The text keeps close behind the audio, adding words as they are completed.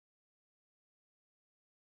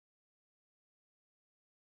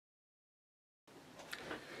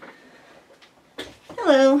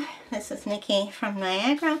Hello, this is Nikki from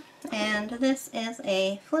Niagara, and this is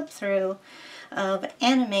a flip through of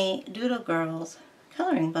Anime Doodle Girls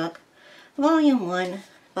Coloring Book, Volume 1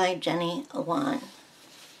 by Jenny Luan.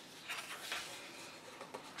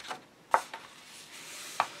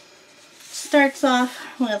 Starts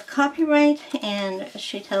off with copyright, and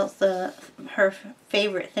she tells her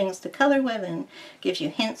favorite things to color with and gives you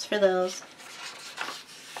hints for those.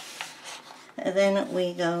 And then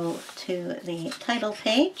we go to the title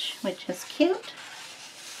page, which is cute,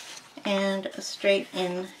 and straight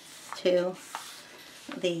into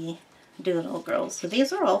the Doodle Girls. So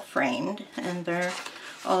these are all framed, and they're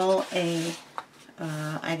all a,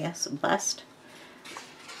 I guess, bust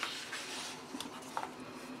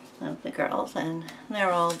of the girls, and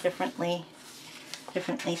they're all differently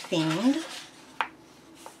themed.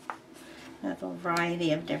 Have a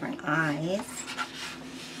variety of different eyes.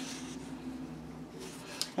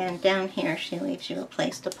 And down here she leaves you a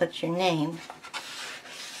place to put your name.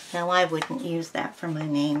 Now I wouldn't use that for my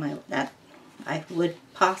name. I would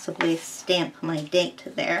possibly stamp my date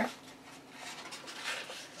there.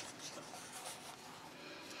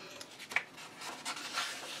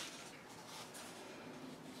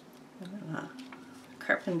 A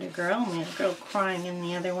carpenter girl. We have a girl crying in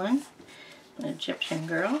the other one. An Egyptian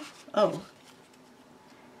girl. Oh.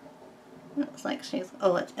 Looks like she's,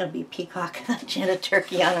 oh, it'll be Peacock. She had a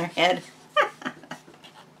turkey on her head.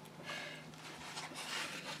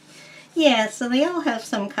 Yeah, so they all have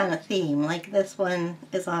some kind of theme. Like this one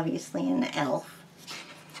is obviously an elf.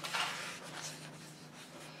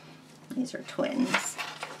 These are twins.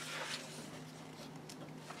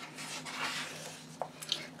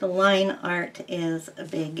 The line art is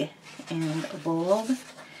big and bold,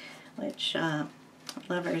 which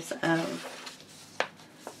lovers of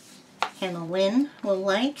Hannah Lynn will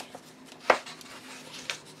like.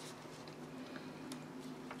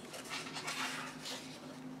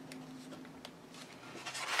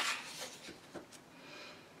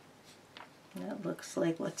 That looks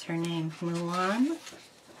like, what's her name? Luan.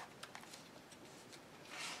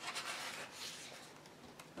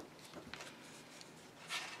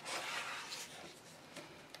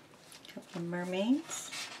 Couple of mermaids.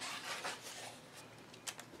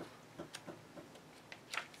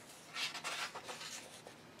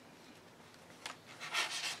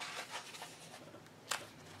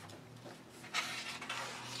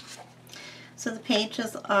 So the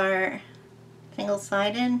pages are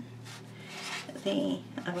single-sided.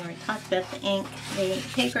 I've already talked about the ink. The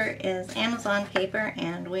paper is Amazon paper,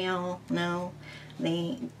 and we all know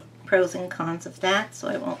the pros and cons of that, so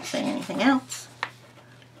I won't say anything else.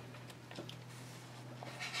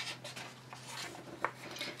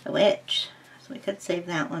 The witch, so we could save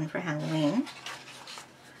that one for Halloween.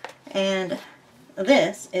 And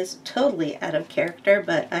this is totally out of character,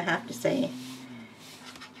 but I have to say,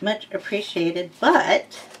 much appreciated.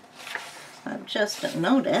 But I've just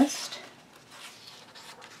noticed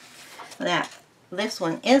that this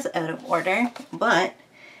one is out of order, but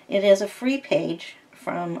it is a free page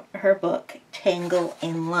from her book Tangle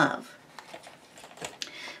in Love.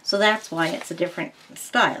 So that's why it's a different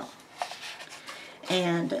style.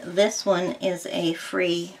 And this one is a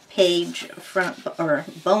free page from, or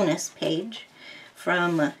bonus page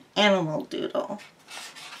from Animal Doodle.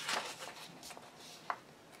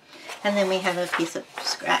 And then we have a piece of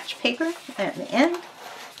scratch paper at the end.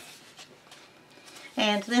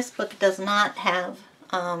 And this book does not have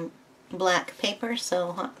black paper,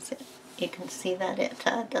 so you can see that it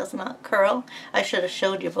does not curl. I should have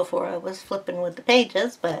showed you before I was flipping with the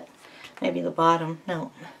pages, but maybe the bottom,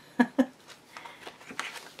 no.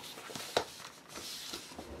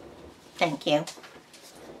 Thank you.